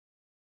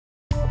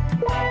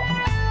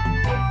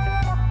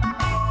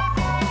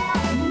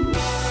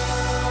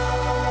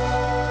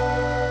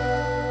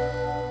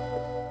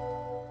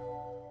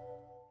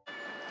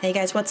Hey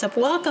guys, what's up?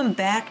 Welcome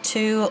back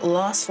to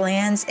Lost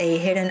Lands, a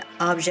hidden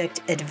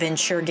object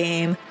adventure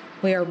game.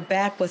 We are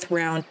back with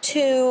round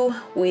 2.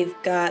 We've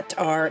got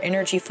our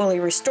energy fully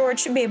restored.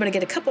 Should be able to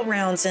get a couple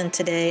rounds in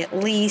today at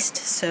least,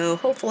 so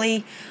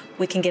hopefully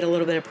we can get a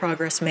little bit of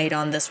progress made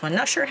on this one.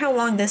 Not sure how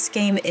long this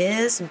game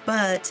is,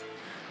 but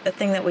the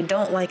thing that we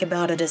don't like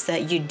about it is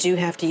that you do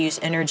have to use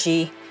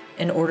energy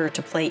in order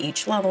to play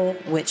each level,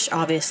 which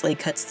obviously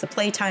cuts the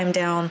playtime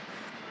down.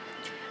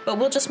 But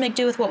we'll just make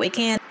do with what we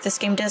can. This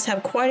game does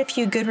have quite a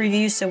few good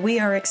reviews, so we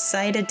are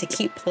excited to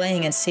keep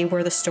playing and see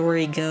where the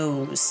story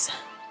goes.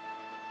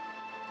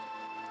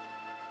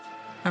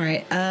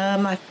 Alright,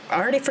 I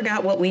already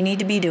forgot what we need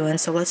to be doing,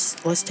 so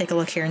let's take a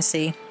look here and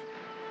see.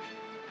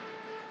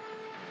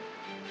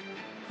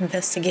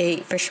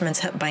 Investigate Fisherman's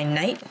Hut by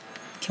night.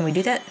 Can we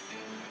do that?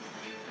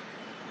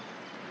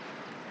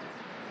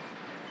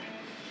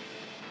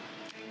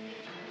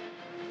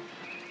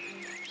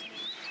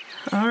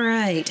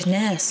 Alright,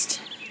 nest.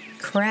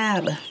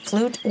 Crab,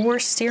 flute, or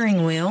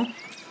steering wheel.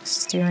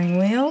 Steering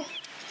wheel.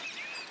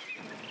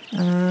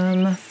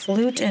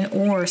 Flute and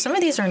oar. Some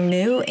of these are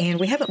new, and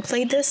we haven't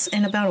played this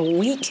in about a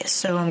week,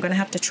 so I'm gonna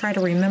have to try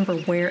to remember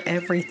where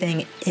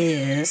everything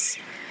is.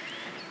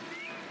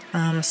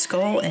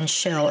 Skull and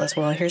shell as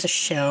well. Here's a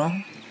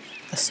shell.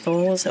 The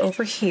skull is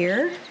over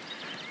here.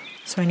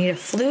 So I need a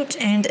flute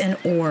and an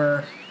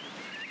oar.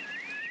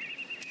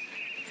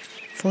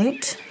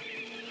 Flute.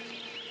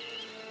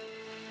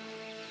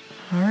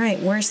 Alright,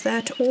 where's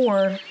that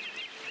oar?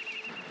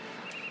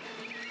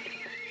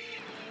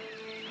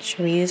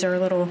 Should we use our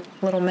little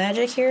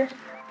magic here?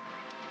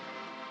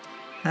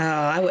 Oh,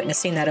 I wouldn't have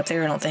seen that up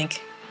there, I don't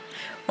think.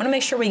 Want to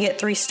make sure we get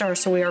 3 stars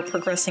so we are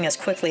progressing as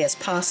quickly as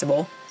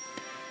possible.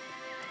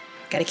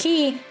 Got a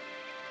key.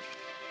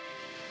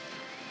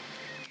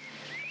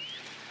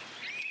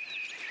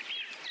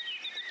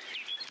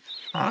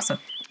 Awesome.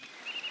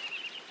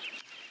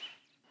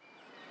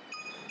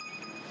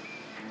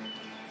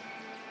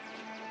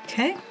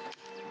 Okay.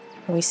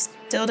 We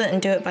still didn't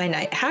do it by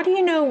night. How do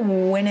you know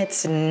when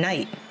it's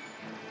night?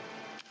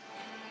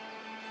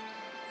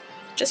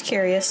 Just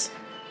curious.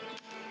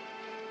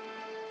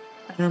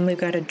 We've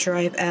got to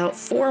drive out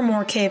 4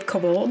 more cave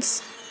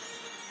kobolds.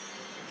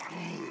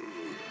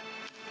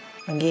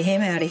 I'll get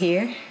him out of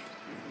here.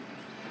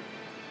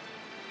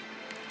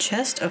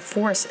 Chest of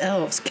Forest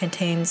Elves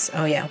contains...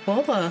 Oh yeah,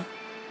 we'll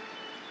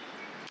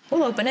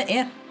open it,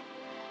 yeah.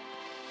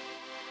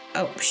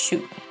 Oh,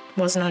 shoot.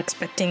 Was not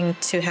expecting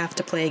to have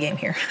to play a game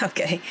here.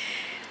 Okay.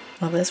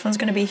 Well, this one's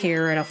going to be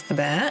here right off the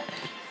bat.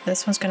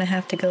 This one's going to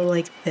have to go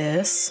like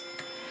this.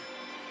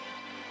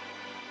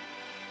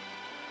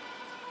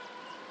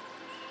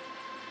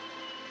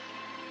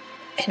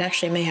 It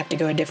actually may have to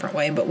go a different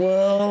way, but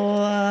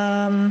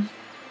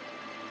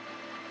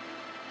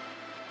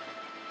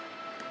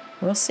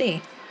we'll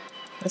see.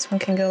 This one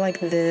can go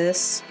like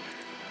this.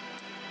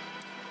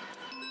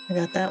 I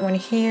got that one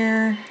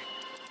here.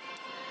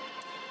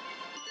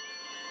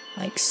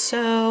 Like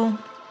so.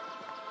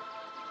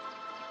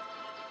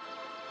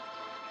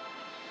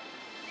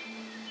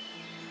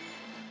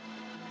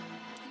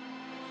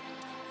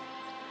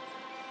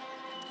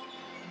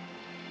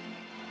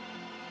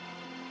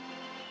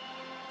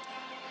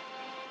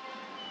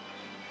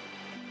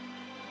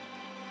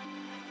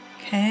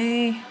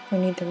 Okay, we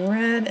need the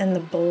red and the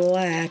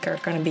black are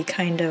going to be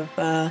kind of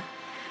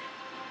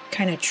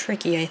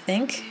tricky, I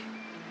think.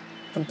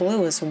 The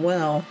blue as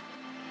well.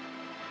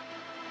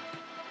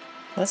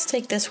 Let's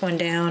take this one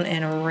down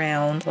and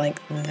around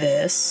like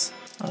this.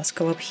 Let's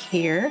go up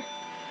here.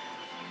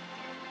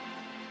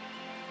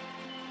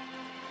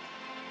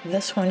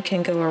 This one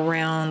can go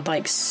around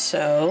like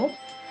so.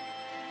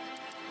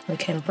 We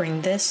can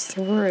bring this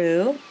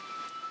through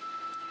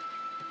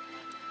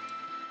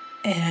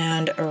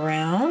and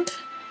around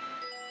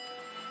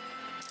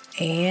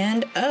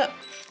and up.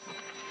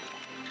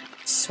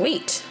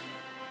 Sweet.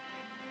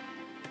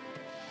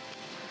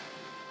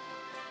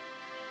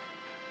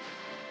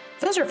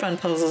 Those are fun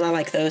puzzles. I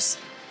like those.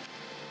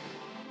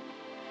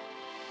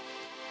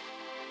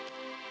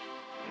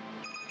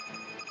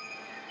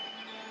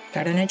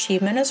 Got an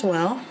achievement as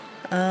well.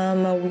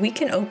 We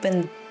can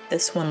open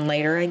this one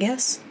later, I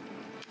guess.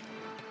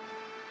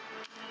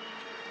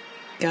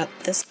 Got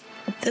this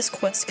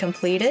quest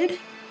completed.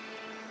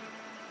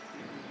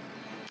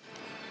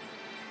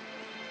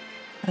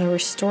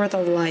 Restore the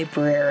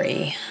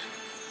library.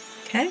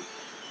 Okay.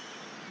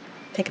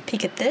 Take a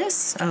peek at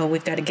this. Oh,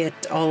 we've got to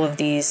get all of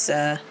these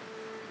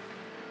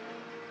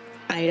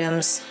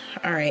items.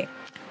 Alright.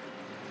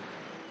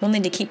 We'll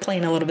need to keep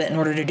playing a little bit in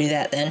order to do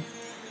that then.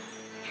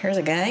 Here's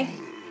a guy.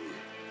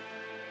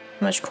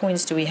 How much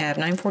coins do we have?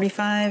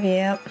 945?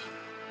 Yep.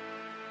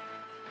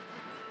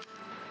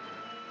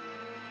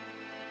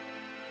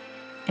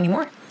 Any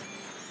more?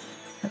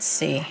 Let's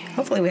see.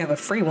 Hopefully we have a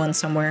free one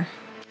somewhere.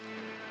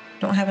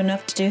 Don't have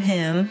enough to do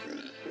him.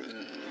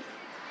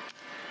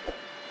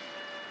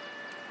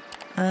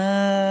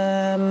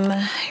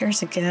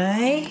 Here's a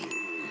guy.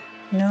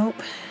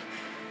 Nope.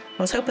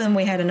 I was hoping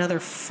we had another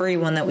free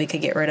one that we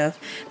could get rid of.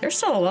 There's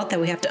still a lot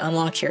that we have to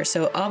unlock here,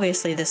 so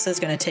obviously this is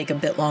going to take a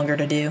bit longer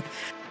to do.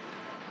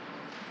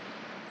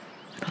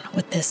 I don't know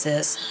what this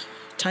is.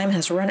 Time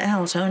has run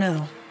out. Oh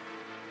no.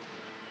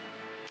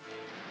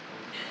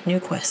 New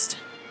quest.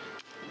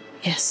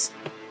 Yes.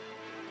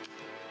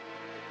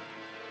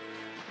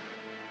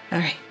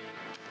 Alright.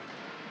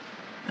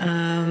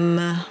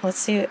 Let's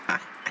see. I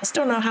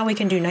still don't know how we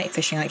can do night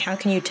fishing. Like, how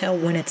can you tell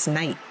when it's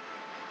night?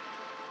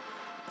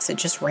 Is it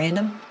just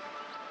random?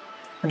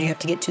 Or do you have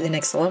to get to the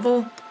next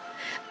level?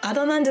 I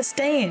don't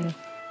understand.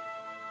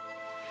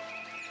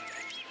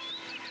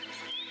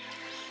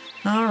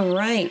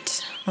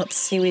 Alright. Let's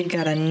see. We've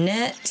got a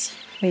net.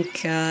 We've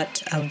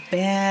got a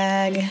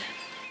bag.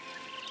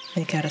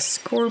 We've got a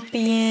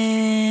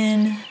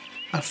scorpion.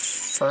 A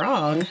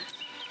frog.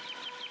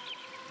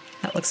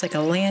 That looks like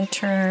a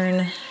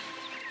lantern.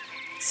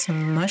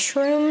 Some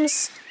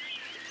mushrooms.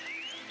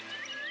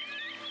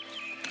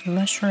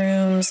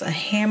 Mushrooms, a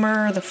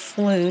hammer, the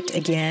flute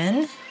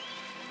again.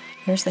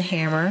 Here's the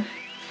hammer.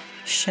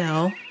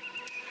 Shell.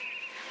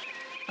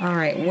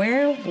 Alright,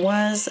 where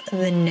was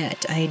the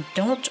net? I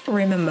don't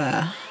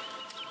remember.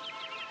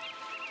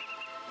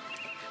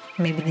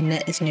 Maybe the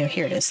net is new.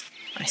 Here it is.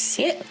 I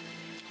see it.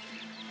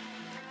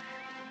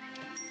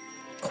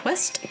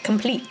 Quest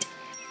complete.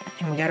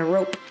 And we got a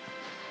rope.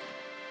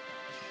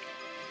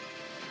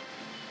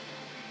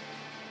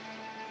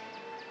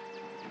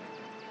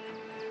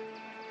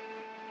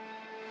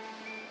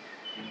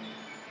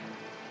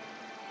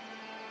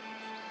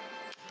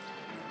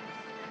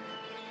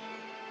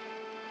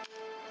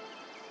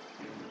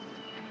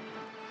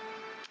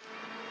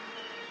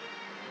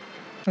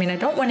 I mean, I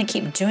don't want to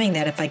keep doing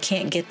that if I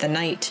can't get the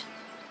night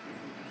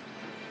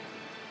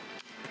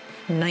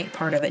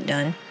part of it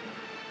done.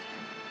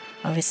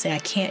 Obviously, I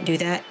can't do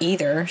that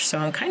either, so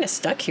I'm kind of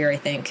stuck here, I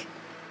think.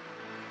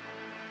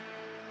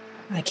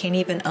 I can't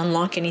even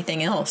unlock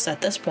anything else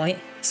at this point.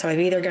 So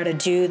I've either got to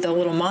do the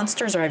little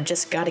monsters or I've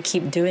just got to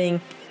keep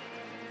doing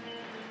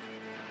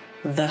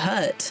the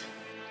hut.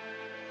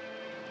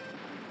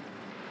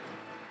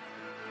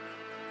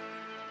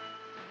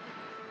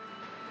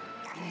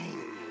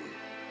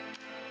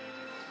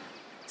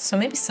 So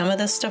maybe some of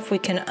this stuff we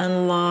can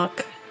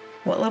unlock.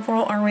 What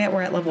level are we at?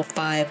 We're at level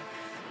 5.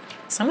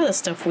 Some of the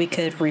stuff we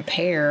could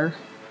repair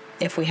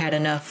if we had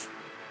enough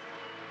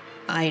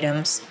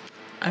items.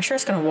 I'm sure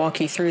it's going to walk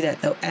you through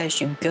that though as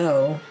you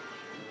go,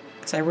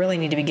 because I really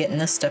need to be getting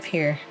this stuff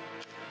here.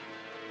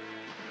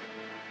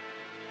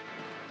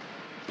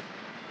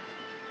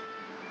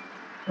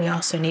 We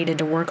also needed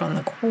to work on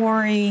the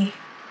quarry.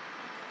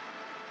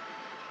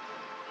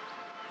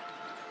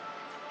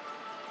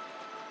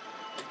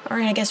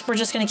 Alright, I guess we're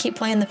just going to keep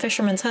playing the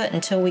Fisherman's Hut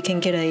until we can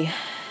get a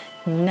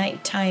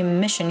nighttime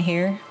mission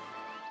here.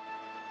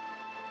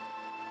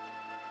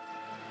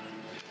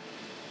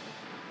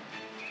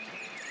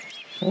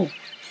 Ooh.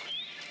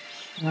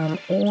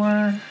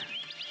 Ore,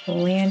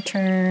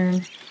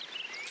 lantern,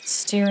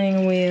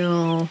 steering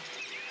wheel,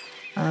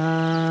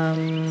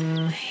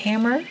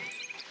 hammer,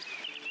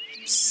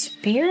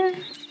 spear,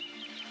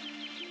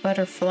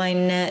 butterfly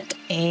net,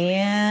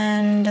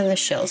 and the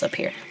shells up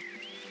here.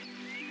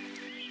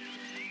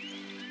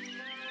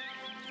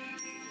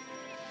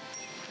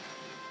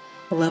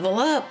 Level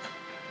up.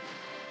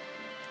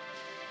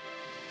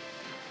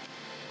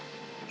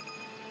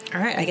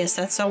 Alright, I guess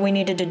that's all we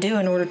needed to do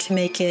in order to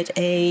make it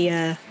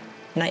a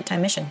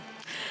nighttime mission.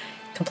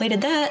 Completed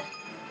that.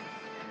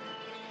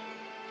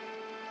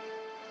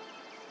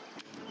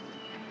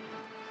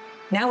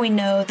 Now we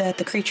know that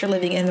the creature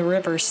living in the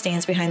river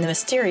stands behind the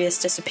mysterious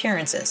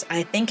disappearances.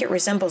 I think it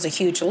resembles a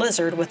huge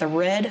lizard with a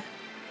red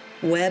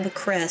web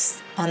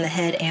crest on the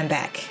head and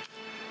back.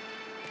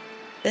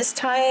 This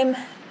time,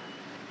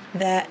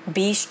 that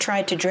beast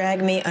tried to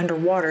drag me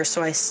underwater,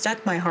 so I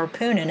stuck my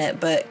harpoon in it,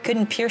 but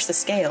couldn't pierce the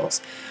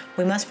scales.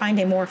 We must find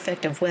a more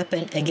effective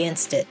weapon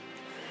against it.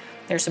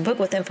 There's a book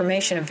with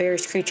information of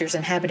various creatures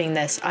inhabiting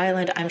this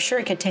island. I'm sure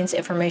it contains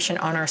information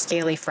on our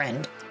scaly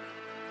friend.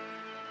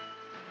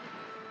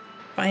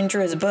 Find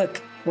Druid's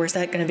book. Where's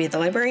that going to be? At the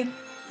library?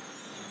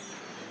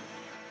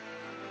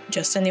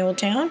 Just in the old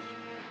town?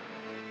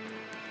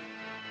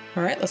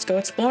 Alright, let's go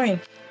exploring.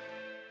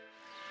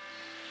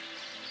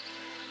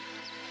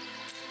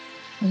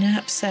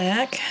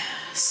 Knapsack,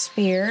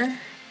 spear.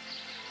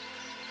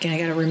 Again, I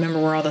gotta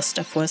remember where all the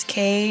stuff was.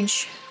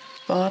 Cage,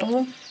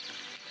 bottle.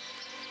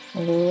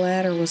 The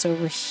ladder was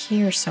over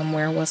here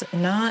somewhere, was it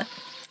not?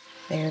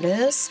 There it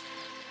is.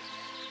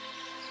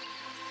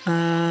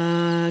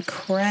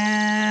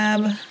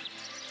 Crab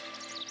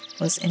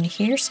was in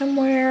here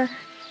somewhere.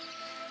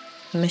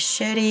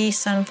 Machete,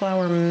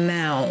 sunflower,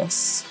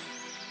 mouse.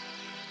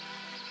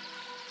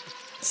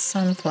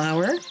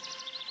 Sunflower.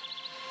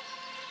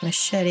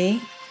 Machete.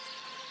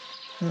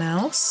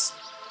 Mouse.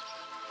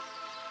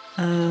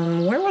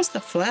 Where was the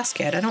flask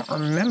at? I don't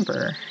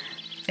remember.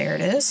 There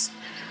it is.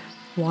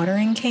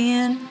 Watering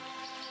can.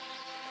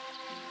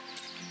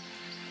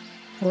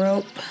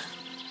 Rope.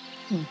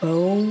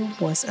 Bow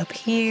was up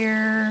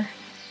here.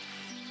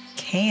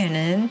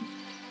 Cannon.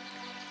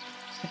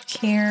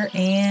 here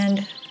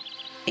and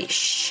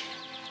fish.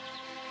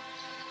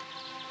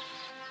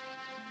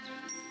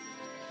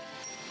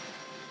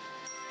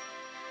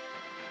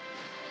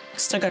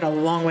 Still got a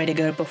long way to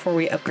go before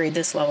we upgrade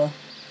this level.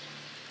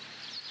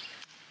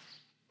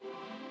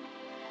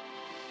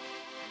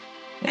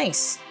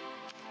 Nice.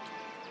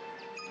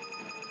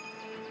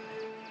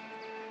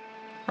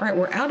 All right,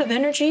 we're out of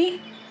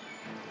energy.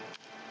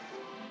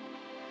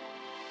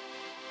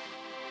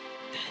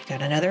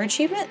 Got another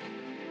achievement.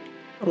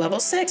 Level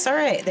 6. All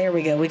right, there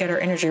we go. We got our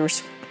energy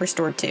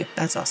restored too.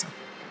 That's awesome.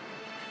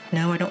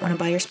 No, I don't want to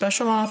buy your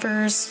special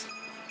offers.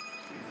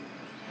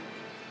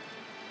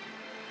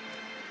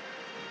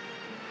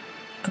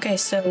 Okay,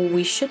 so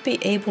we should be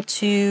able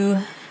to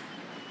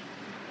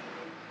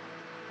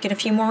get a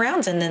few more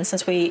rounds in then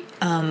since we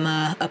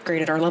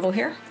upgraded our level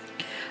here.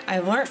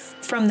 I've learned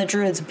from the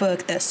Druid's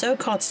book that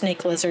so-called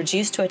snake lizards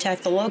used to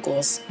attack the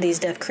locals. These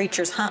deaf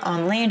creatures hunt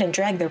on land and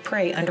drag their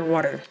prey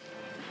underwater.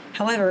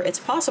 However, it's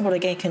possible to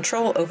gain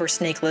control over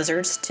snake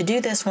lizards. To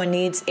do this, one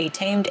needs a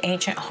tamed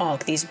ancient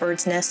hawk. These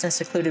birds nest in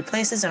secluded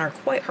places and are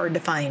quite hard to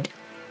find.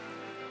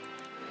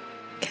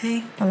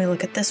 Okay, let me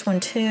look at this one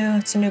too.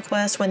 It's a new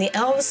quest. When the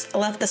elves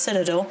left the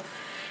citadel,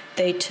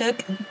 they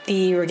took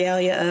the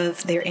regalia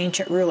of their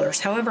ancient rulers.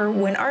 However,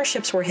 when our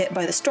ships were hit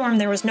by the storm,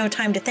 there was no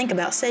time to think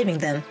about saving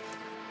them.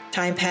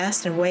 Time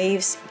passed and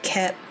waves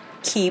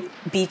keep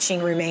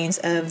beaching remains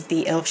of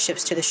the elf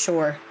ships to the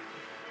shore.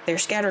 They're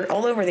scattered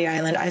all over the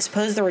island. I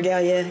suppose the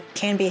regalia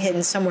can be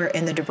hidden somewhere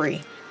in the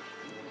debris.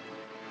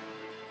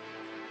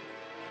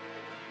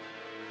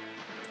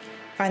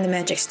 Find the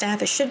magic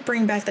staff. It should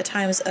bring back the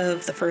times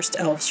of the first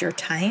elves. Your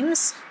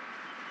times?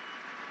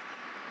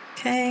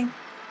 Okay.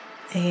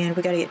 And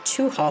we gotta get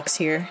 2 hawks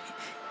here.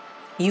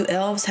 You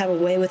elves have a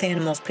way with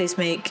animals. Please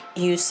make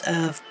use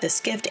of this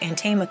gift and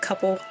tame a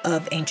couple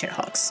of ancient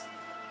hawks.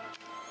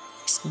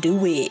 Let's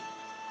do it.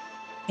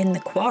 In the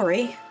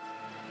quarry.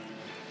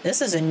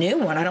 This is a new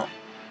one.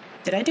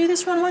 Did I do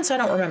this one once? I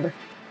don't remember.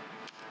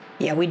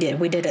 Yeah, we did.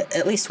 We did it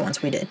at least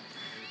once. We did.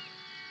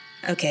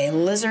 Okay,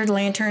 lizard,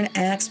 lantern,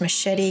 axe,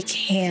 machete,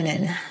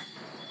 cannon.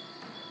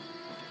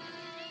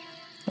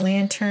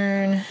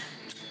 Lantern,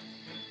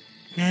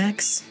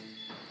 axe,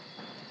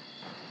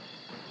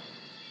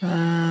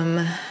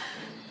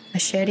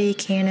 machete,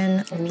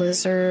 cannon,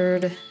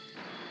 lizard.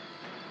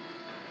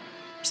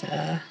 There's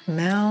a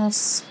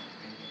mouse,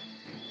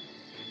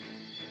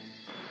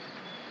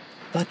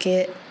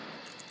 bucket,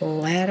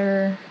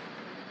 ladder.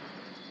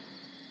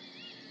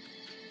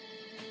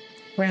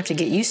 We're gonna have to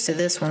get used to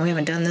this one. We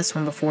haven't done this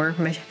one before.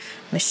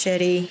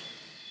 Machete,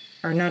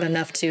 or not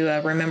enough to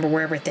remember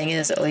where everything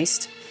is, at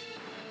least.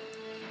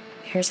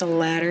 Here's a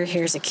ladder.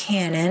 Here's a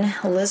cannon.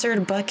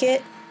 Lizard,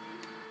 bucket.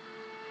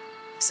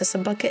 Is this a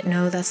bucket?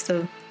 No, that's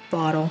the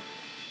bottle.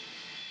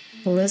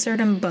 Lizard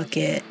and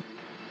bucket.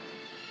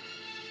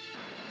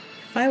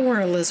 If I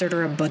were a lizard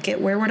or a bucket,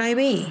 where would I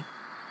be?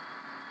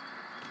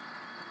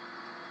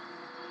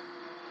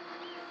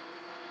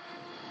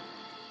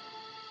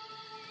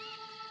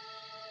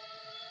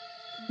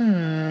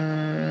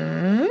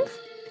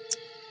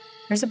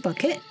 There's a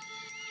bucket.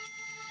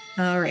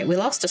 All right, we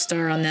lost a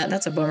star on that.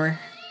 That's a bummer.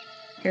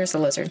 Here's the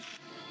lizard.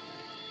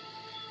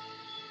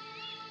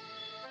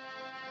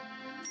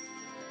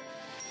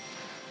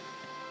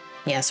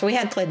 Yeah, so we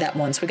had played that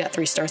once. We got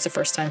 3 stars the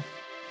first time.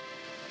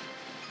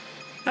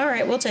 All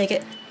right, we'll take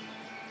it.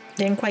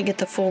 Didn't quite get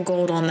the full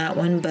gold on that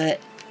one, but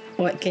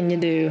what can you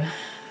do?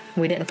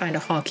 We didn't find a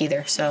hawk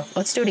either, so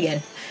let's do it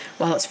again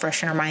while it's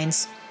fresh in our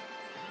minds.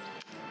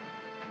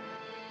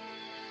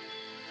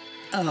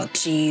 Oh,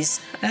 geez.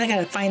 I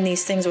gotta find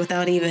these things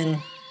without even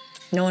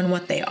knowing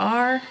what they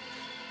are.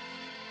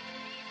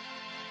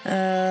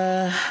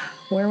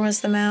 Where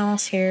was the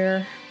mouse?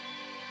 Here.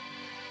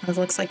 It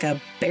looks like a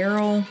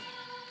barrel.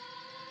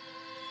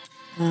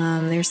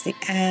 There's the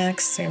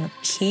axe. Some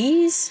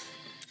keys.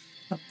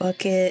 A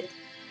bucket.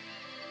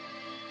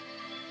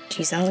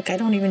 Geez, I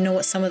don't even know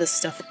what some of this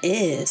stuff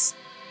is.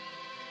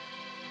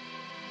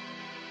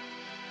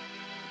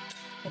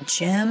 A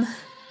gem.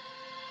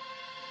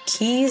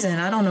 Keys, and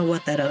I don't know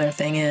what that other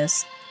thing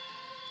is.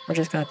 We're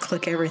just gonna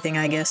click everything,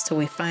 I guess, till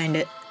we find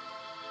it.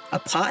 A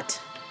pot.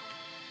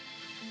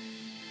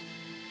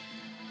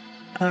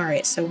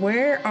 Alright, so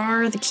where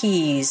are the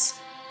keys?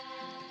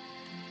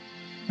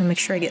 I'll make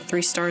sure I get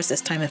 3 stars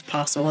this time if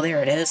possible.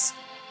 There it is.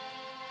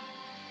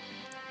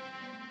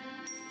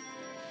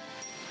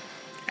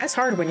 That's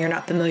hard when you're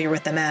not familiar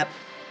with the map.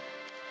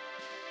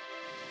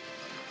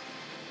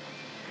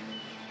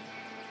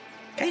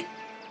 Okay.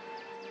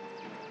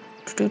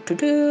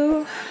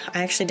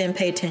 I actually didn't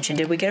pay attention.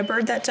 Did we get a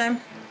bird that time?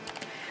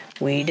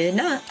 We did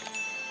not.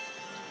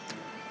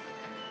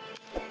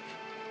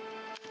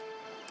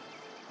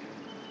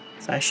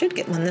 So I should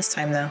get one this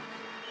time, though.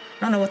 I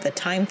don't know what the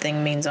time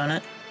thing means on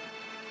it.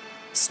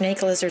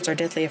 Snake lizards are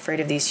deathly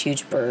afraid of these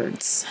huge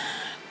birds.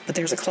 But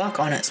there's a clock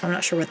on it, so I'm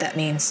not sure what that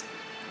means.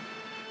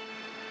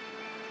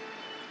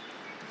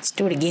 Let's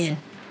do it again.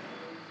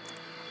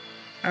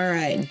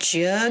 Alright,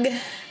 jug.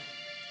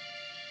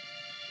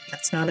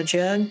 That's not a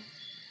jug.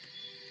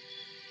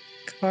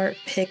 Cart,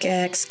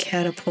 pickaxe,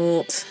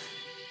 catapult.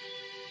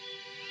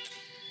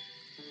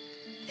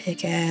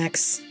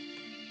 Pickaxe.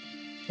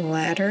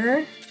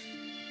 Ladder.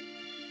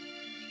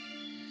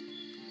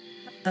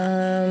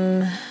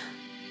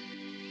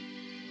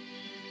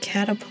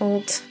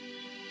 Catapult.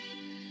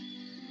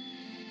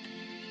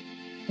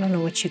 I don't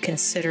know what you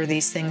consider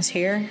these things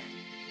here.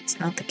 It's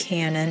not the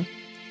cannon.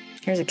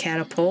 Here's a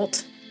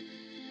catapult.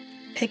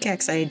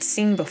 Pickaxe I had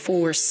seen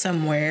before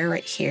somewhere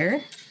right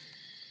here.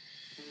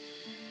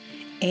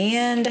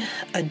 And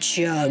a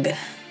jug.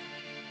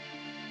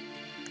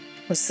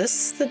 Was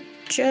this the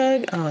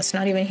jug? Oh, it's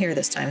not even here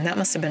this time. That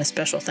must have been a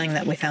special thing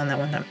that we found that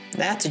one time.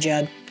 That's a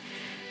jug.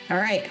 All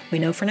right, we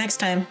know for next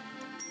time.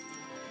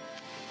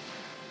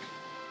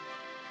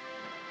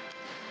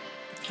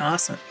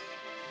 Awesome.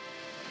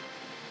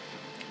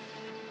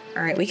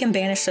 All right, we can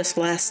banish this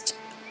last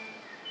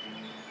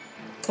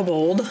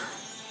kobold.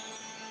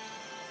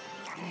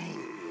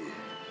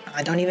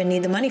 I don't even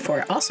need the money for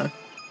it. Awesome.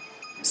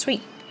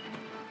 Sweet.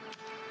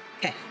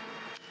 Okay.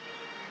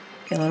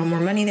 Get a little more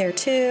money there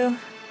too.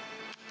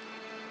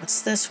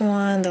 What's this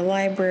one? The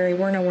library.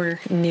 We're nowhere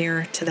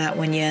near to that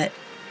one yet.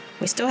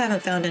 We still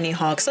haven't found any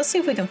hogs. Let's see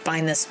if we can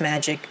find this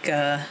magic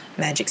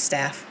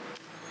staff.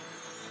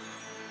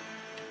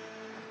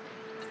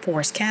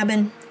 Forest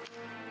cabin.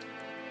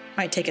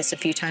 Might take us a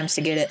few times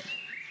to get it.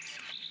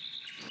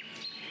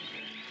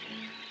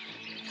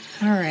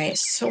 All right,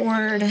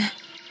 sword,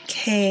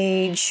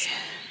 cage,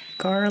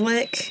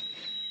 garlic,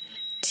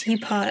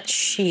 teapot,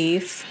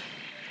 sheaf.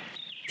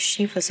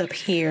 Sheaf was up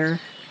here.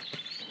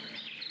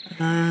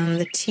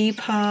 The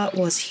teapot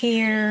was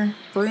here.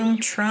 Broom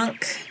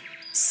trunk,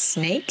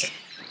 snake.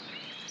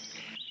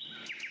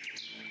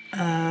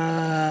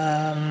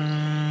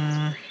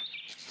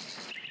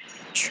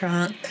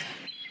 Trunk.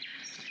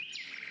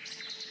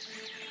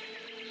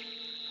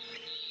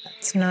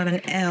 That's not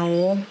an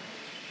owl.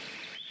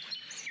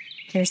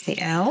 Here's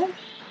the owl.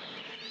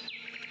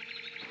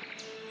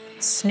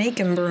 Snake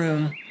and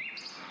broom.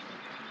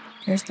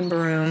 Here's the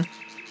broom.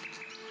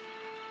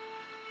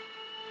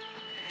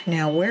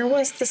 Now, where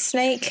was the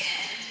snake?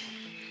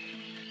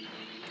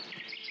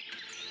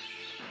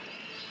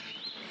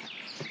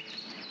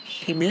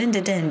 He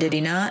blended in, did he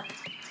not?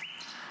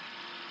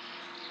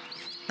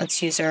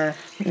 Let's use our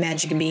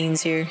magic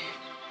beans here.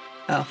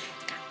 Oh,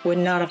 would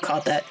not have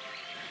caught that.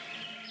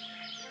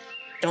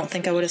 Don't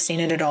think I would have seen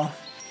it at all.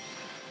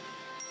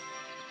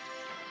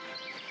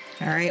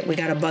 All right, we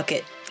got a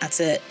bucket. That's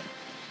it.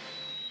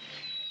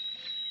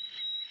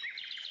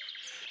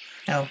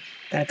 Oh,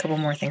 got a couple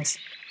more things.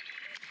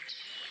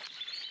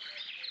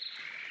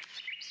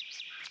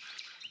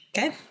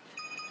 Okay.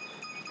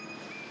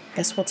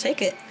 Guess we'll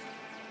take it.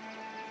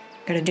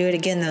 Gotta do it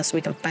again though so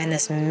we can find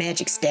this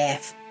magic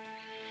staff.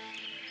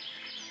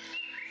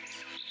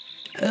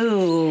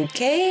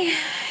 Okay.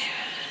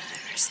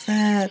 There's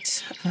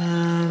that.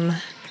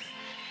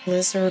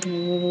 Lizard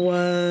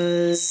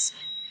was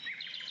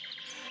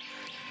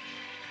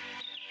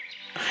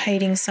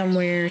hiding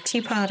somewhere.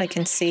 Teapot I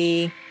can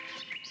see.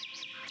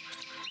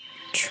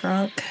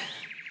 Trunk.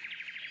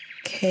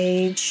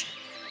 Cage.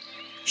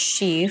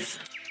 Sheaf.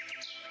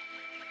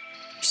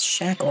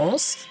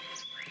 Shackles.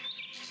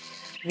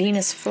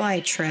 Venus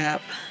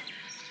flytrap.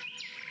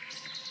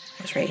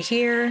 It's right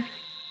here.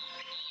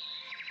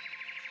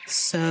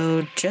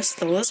 So just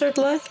the lizard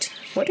left?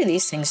 What do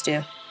these things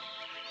do?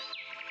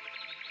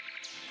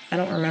 I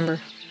don't remember.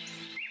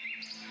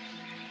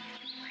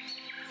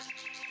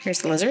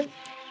 Here's the lizard.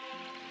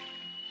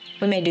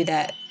 We may do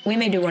that. We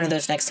may do one of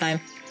those next time.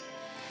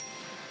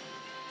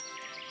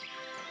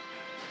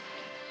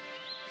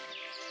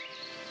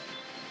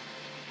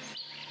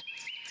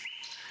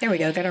 There we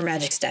go, got our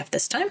magic staff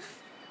this time.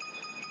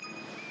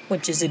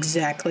 Which is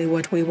exactly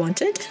what we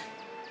wanted.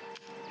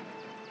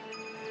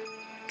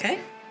 Okay.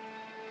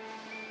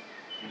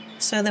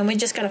 So then we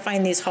just gotta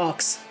find these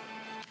hawks.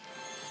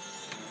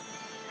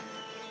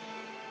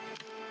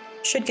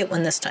 Should get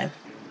one this time.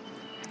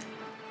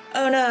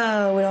 Oh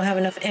no, we don't have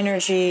enough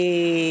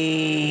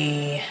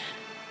energy.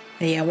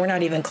 Yeah, we're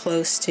not even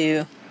close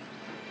to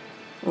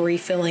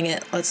refilling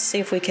it. Let's see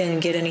if we can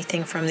get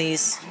anything from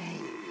these.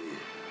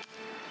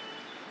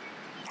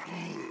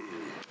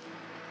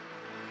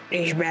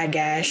 These bad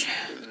guys.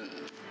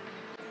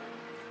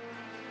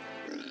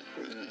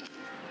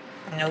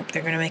 Nope,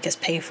 they're gonna make us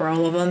pay for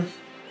all of them.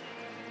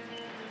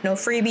 No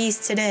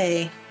freebies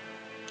today.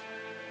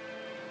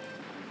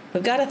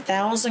 We've got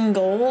 1,000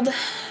 gold.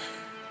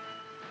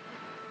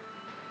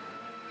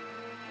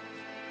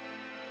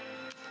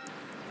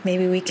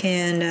 Maybe we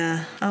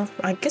can, oh,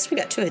 I guess we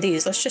got 2 of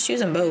these. Let's just use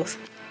them both.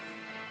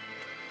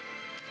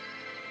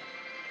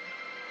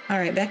 All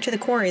right, back to the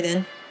quarry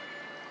then.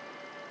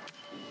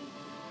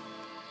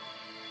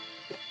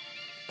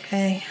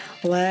 Okay,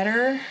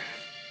 ladder,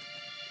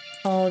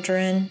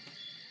 cauldron,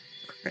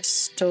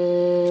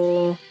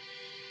 crystal,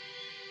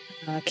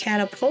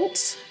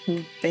 catapult,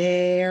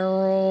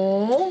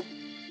 barrel,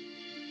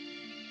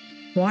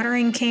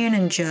 watering can,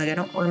 and jug. I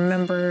don't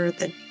remember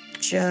the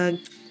jug.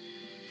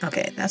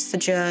 Okay, that's the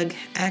jug.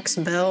 Axe,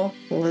 bell,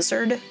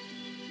 lizard.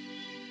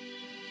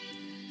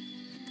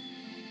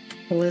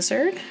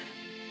 Lizard.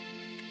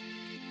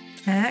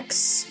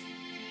 Axe.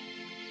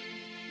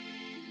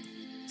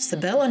 Is the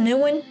bell a new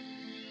one?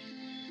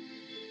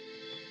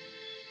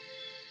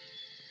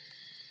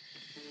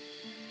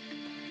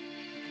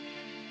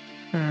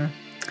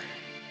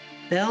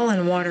 Bell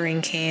and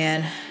watering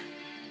can.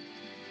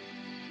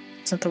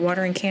 Isn't the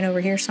watering can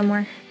over here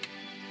somewhere?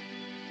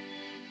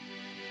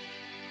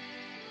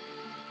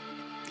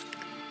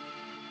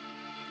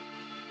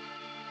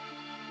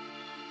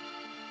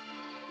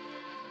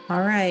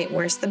 All right,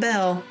 where's the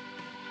bell?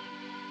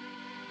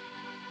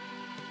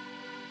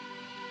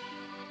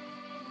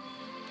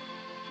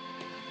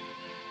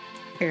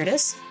 Here it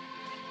is.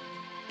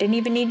 Didn't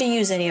even need to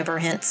use any of our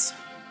hints.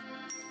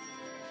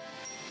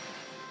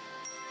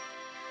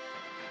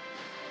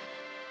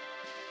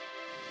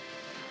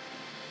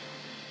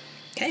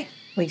 Okay,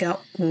 we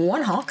got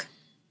one hawk.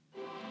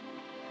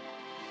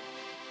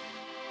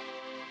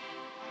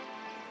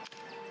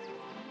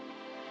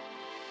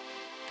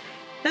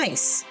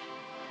 Nice.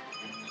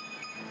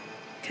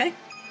 Okay.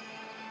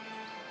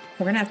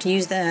 We're gonna have to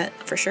use that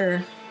for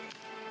sure.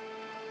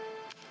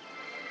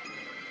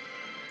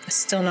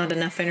 Still not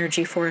enough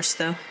energy for us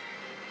though.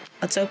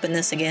 Let's open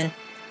this again.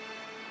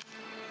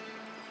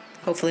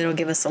 Hopefully it'll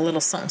give us a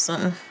little something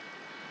something.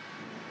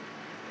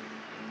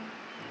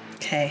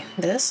 Okay,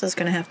 this is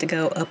gonna have to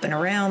go up and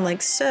around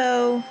like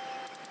so.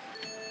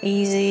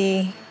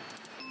 Easy,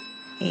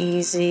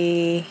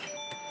 easy,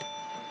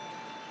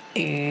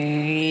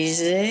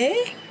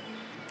 easy.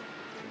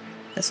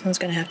 This one's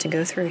gonna have to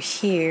go through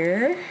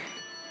here.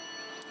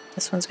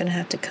 This one's gonna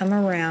have to come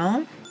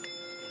around.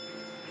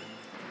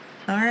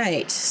 All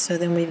right, so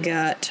then we've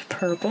got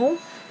purple.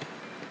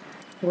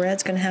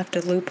 Red's gonna have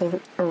to loop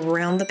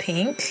around the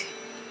pink.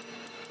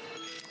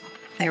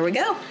 There we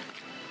go.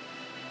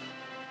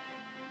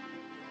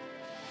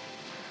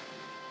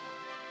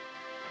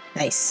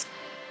 Nice.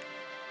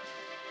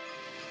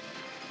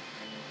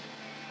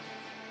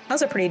 That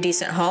was a pretty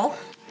decent haul.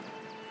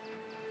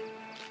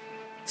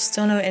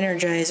 Still no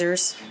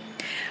energizers.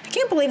 I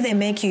can't believe they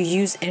make you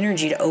use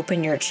energy to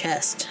open your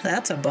chest.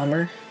 That's a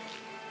bummer.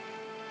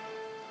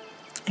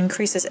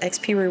 Increases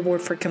XP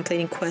reward for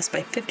completing quests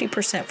by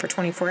 50% for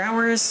 24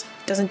 hours.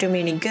 Doesn't do me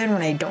any good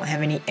when I don't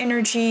have any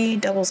energy.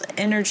 Doubles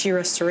energy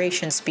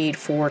restoration speed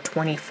for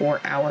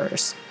 24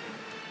 hours.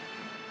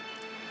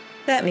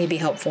 That may be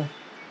helpful.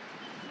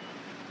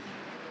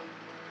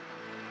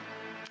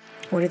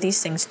 What do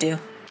these things do?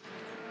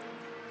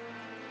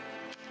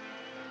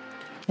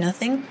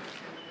 Nothing?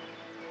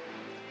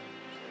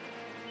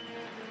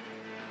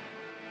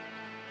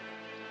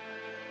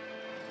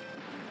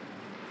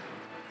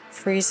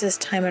 Freezes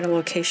time at a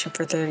location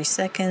for 30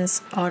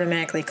 seconds.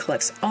 Automatically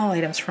collects all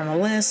items from a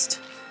list.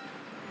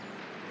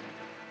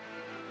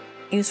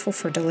 Useful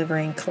for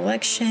delivering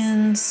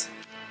collections.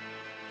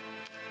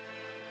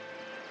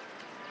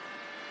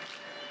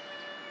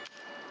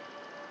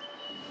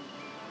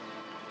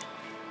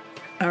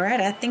 All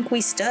right, I think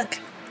we stuck.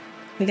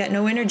 We got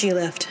no energy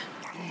left.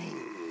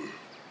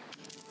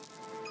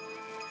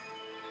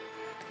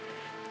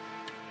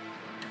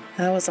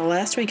 That was the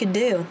last we could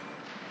do.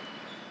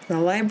 The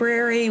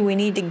library, we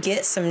need to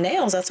get some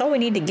nails. That's all we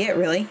need to get,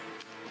 really.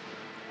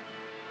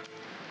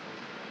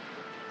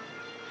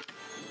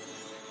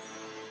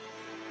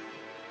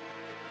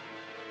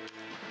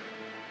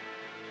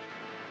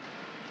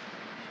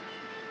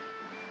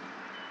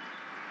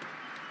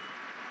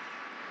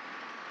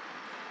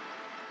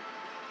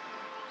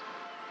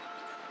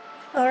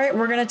 All right,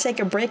 we're going to take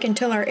a break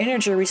until our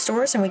energy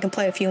restores and we can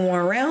play a few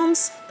more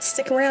rounds.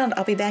 Stick around.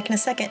 I'll be back in a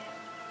second.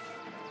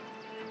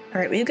 All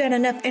right, we've got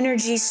enough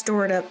energy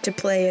stored up to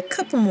play a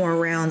couple more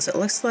rounds, it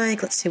looks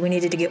like. Let's see, we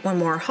needed to get one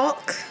more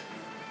hawk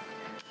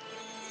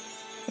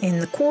in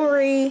the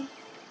quarry.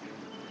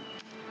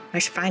 I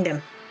should find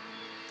him.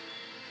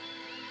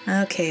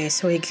 Okay,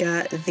 so we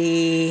got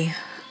the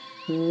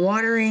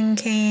watering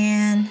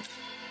can,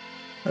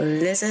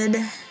 lizard,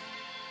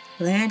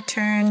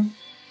 lantern,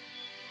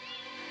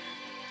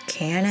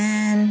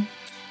 cannon,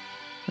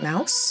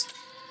 mouse,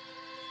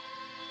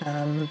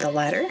 the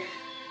ladder.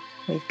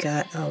 We've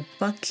got a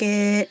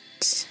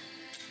bucket,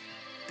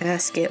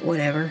 basket,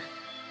 whatever,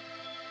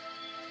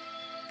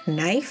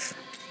 knife,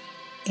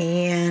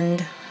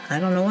 and I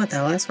don't know what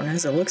that last one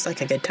is. It looks like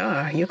a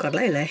guitar,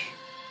 ukulele.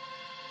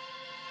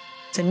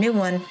 It's a new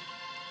one.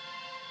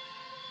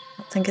 I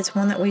don't think it's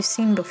one that we've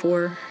seen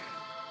before.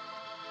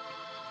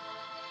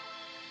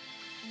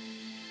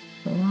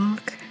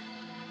 Lock,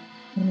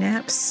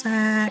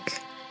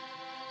 knapsack,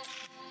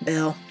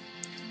 bell.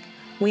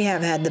 We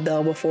have had the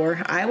bell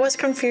before. I was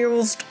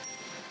confused.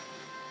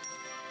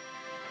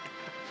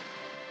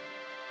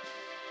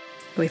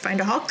 Did we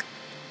find a hawk?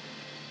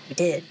 We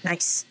did.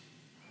 Nice.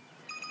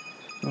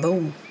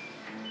 Boom.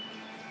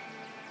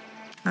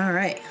 All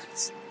right.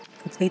 Let's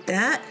complete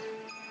that.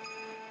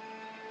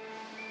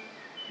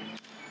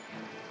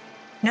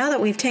 Now that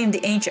we've tamed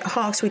the ancient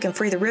hawks, we can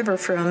free the river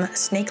from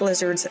snake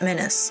lizard's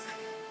menace.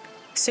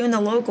 Soon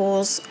the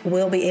locals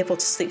will be able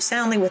to sleep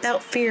soundly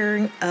without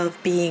fearing of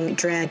being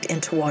dragged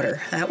into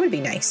water. That would be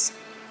nice.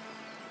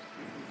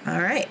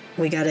 Alright,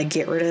 we gotta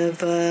get rid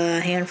of a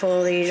handful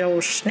of these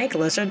old snake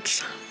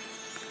lizards.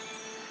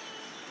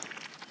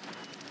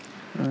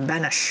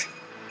 Banish.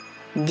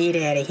 Get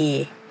out of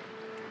here.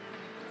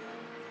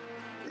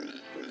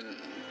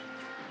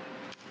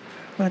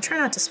 I'm gonna try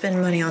not to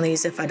spend money on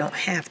these if I don't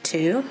have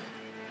to.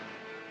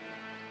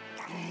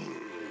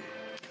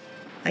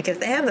 Like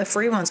if they have the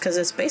free ones, because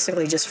it's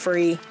basically just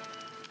free.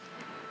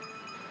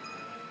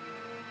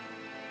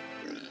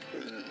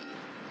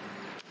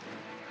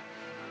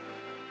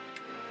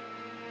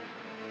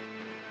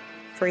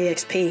 Free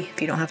XP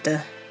if you don't have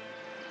to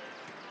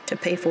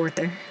pay for it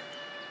there.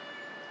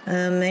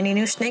 Any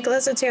new snake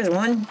lizards? Here's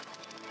one.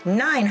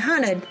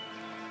 900.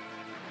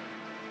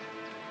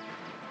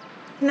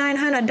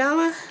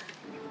 $900?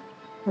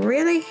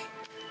 Really?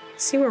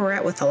 Let's see where we're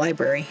at with the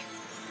library.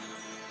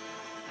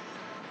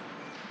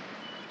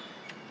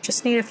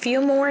 Just need a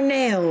few more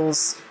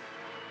nails.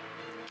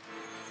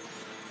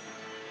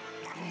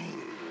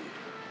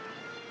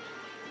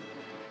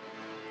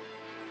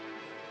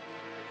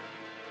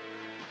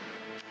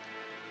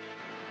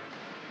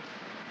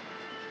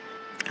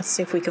 Let's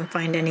see if we can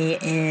find any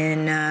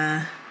in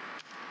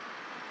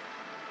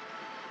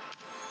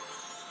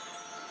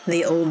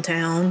the old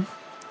town.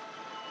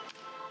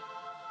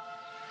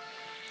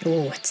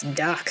 Oh, it's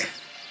dark.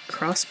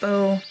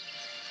 Crossbow.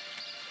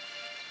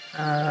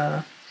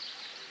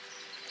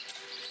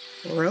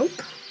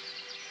 Rope.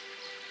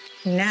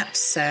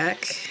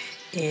 Knapsack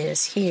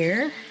is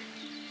here.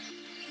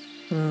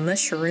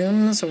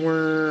 Mushrooms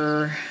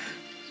were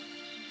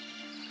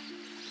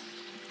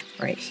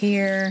right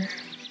here.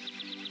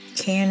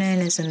 Cannon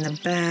is in the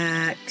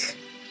back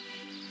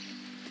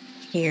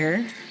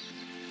here.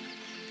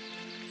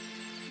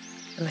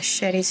 The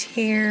machete's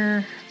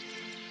here.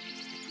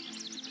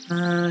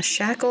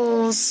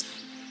 Shackles.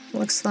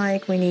 Looks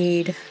like we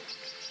need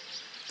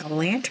a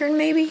lantern,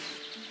 maybe?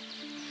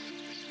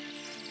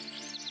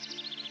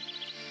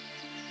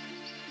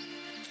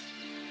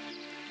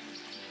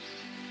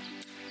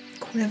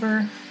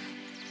 Quiver.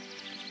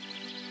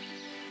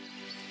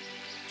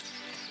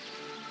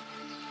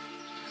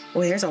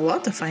 Boy, there's a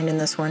lot to find in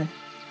this one.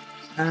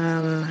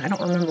 I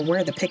don't remember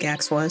where the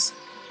pickaxe was.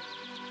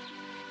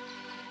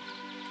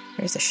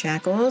 There's the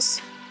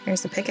shackles.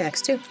 There's the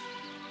pickaxe, too.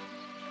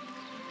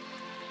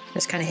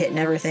 Just kind of hitting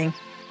everything.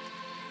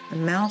 The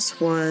mouse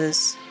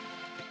was...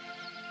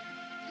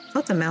 I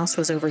thought the mouse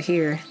was over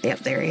here. Yep,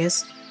 there he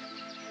is.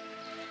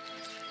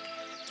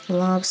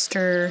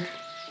 Lobster.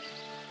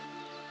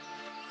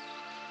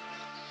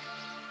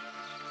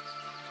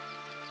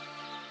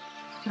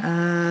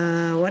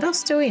 What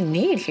else do we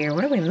need here?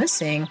 What are we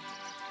missing?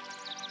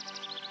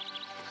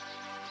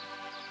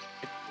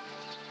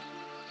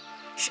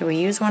 Should we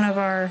use one of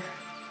our...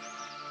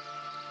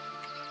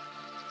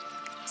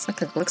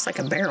 looks like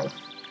a barrel.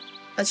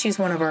 Let's use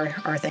one of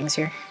our things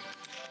here.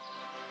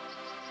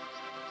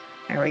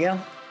 There we go. I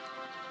want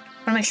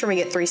to make sure we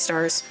get 3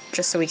 stars,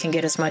 just so we can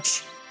get as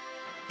much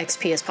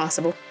XP as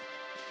possible.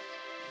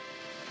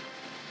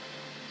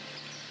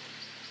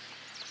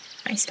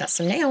 Nice, got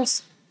some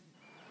nails.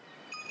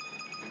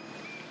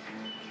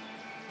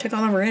 Took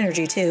all of our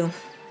energy, too.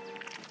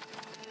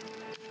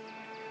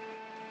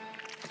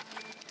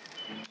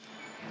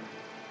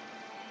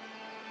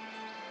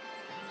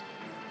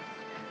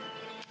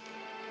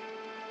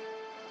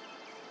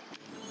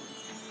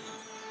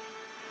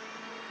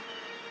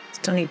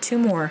 Still need 2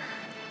 more.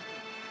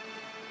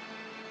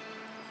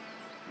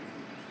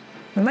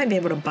 We might be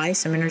able to buy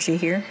some energy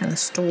here in the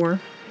store.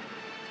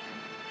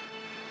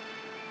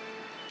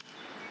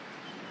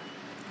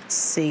 Let's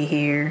see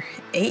here.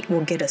 8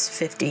 will get us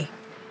 50.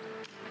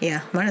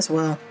 Yeah, might as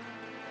well.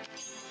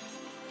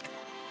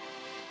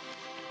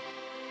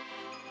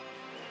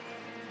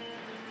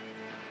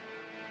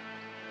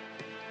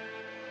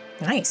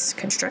 Nice,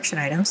 construction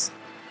items.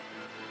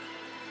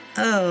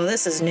 Oh,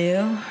 this is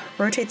new.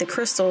 Rotate the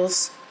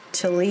crystals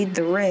to lead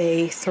the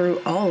ray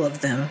through all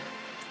of them.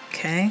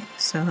 Okay,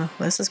 so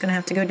this is gonna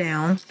have to go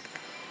down.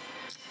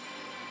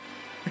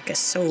 Like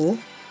so.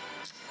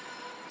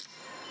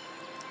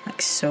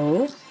 Like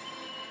so.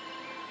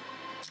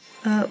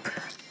 Up.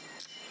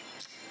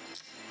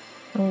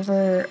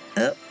 Over,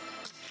 up.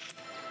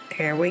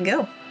 Here we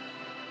go.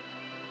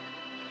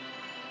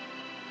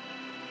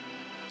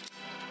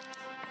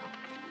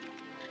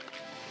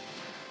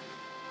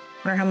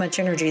 Wonder how much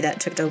energy that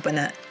took to open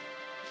that.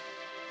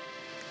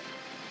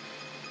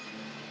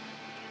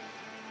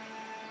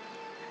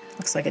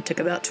 Looks like it took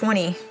about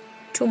 20.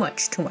 Too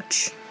much, too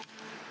much.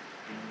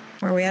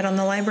 Where are we at on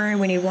the library?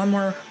 We need 1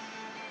 more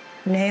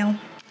nail.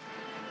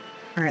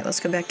 All right,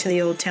 let's go back to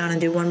the old town and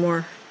do 1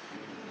 more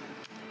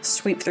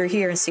sweep through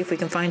here and see if we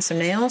can find some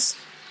nails.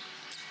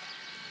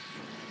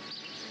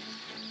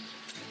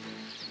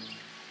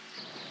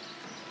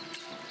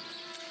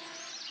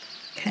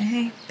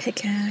 Okay,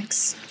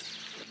 pickaxe,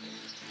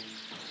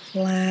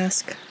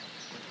 flask,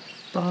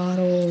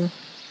 bottle,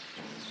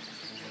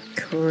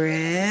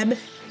 crab.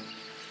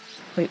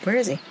 Wait, where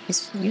is he?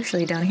 He's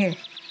usually down here.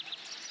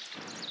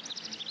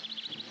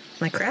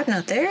 My crab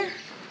not there?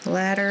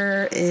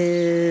 Ladder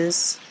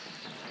is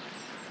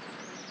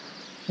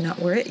not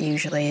where it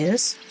usually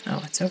is.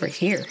 Oh, it's over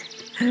here.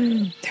 They're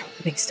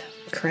moving stuff.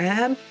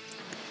 Crab.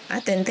 I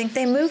didn't think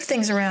they moved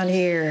things around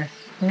here.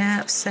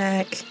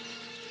 Knapsack.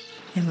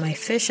 And my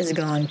fish is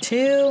gone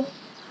too.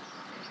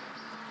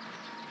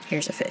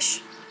 Here's a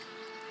fish.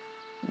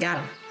 Got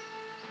him.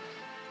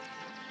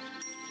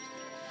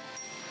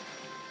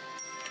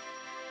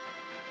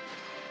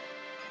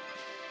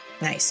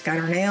 Nice. Got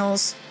our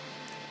nails.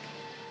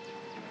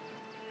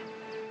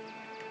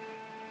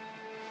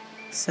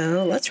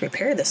 So let's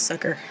repair this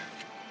sucker.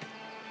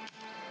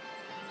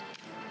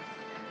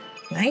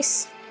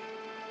 Nice.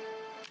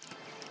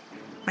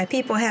 My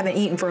people haven't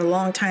eaten for a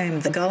long time.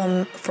 The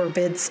golem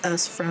forbids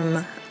us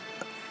from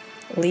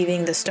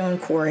leaving the stone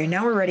quarry.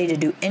 Now we're ready to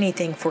do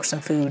anything for some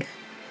food.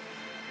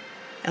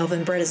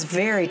 Elven bread is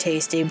very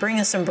tasty. Bring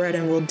us some bread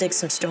and we'll dig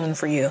some stone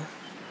for you.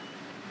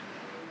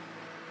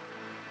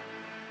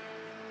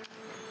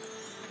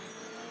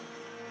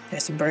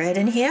 There's some bread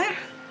in here.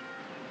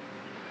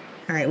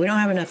 Alright, we don't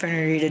have enough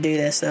energy to do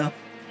this though.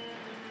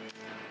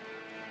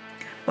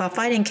 While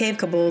fighting cave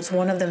kobolds,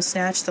 one of them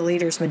snatched the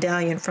leader's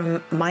medallion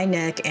from my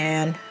neck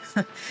and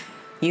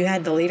you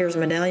had the leader's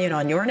medallion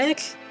on your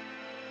neck?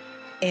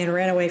 And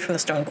ran away from the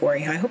stone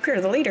quarry. I hope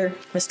you're the leader,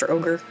 Mr.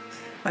 Ogre.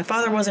 My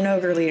father was an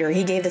ogre leader.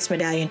 He gave this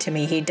medallion to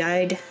me. He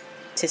died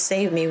to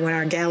save me when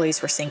our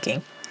galleys were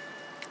sinking.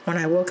 When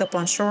I woke up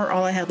on shore,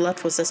 all I had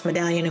left was this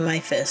medallion in my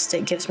fist.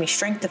 It gives me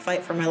strength to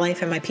fight for my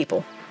life and my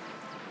people.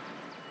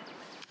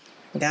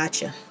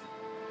 Gotcha.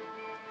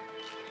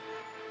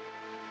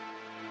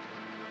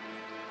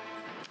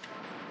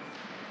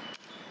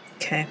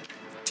 Okay,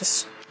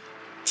 just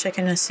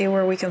checking to see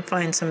where we can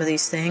find some of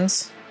these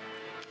things.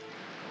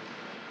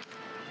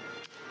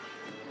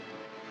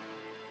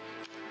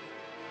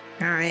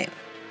 All right.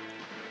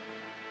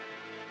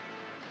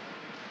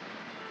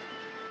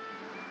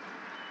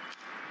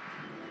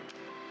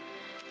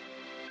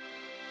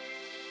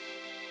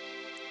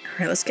 All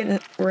right, let's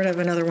get rid of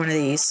another one of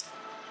these.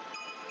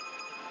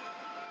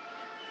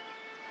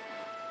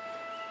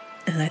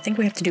 And I think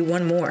we have to do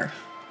one more.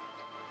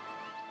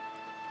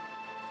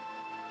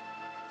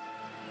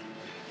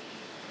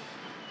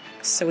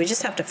 So we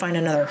just have to find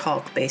another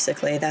Hulk,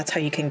 basically. That's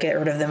how you can get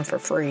rid of them for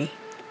free.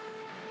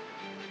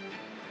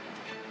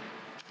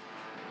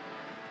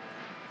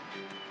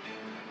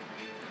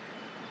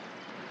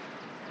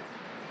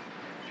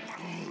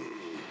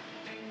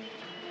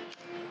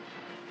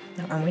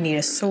 And we need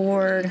a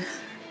sword.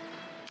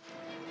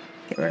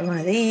 Get rid of one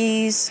of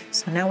these.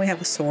 So now we have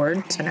a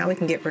sword. So now we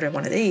can get rid of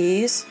one of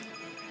these.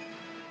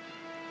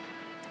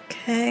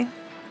 Okay.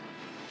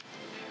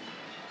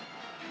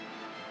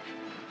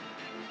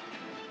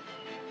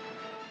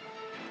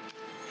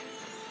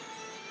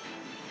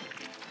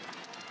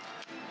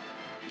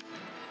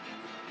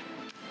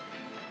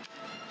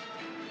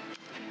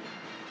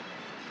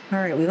 All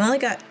right, we've only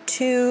got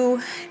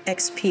 2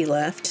 XP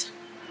left.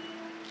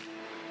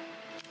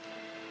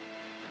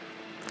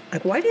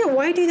 Like, why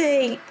do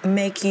they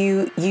make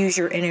you use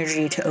your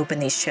energy to open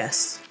these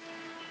chests?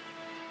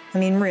 I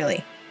mean,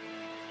 really.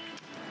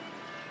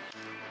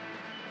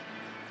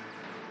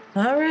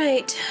 All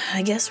right,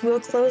 I guess we'll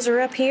close her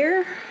up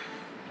here.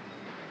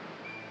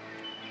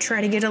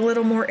 Try to get a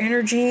little more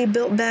energy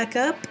built back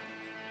up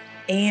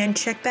and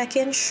check back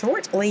in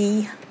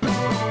shortly.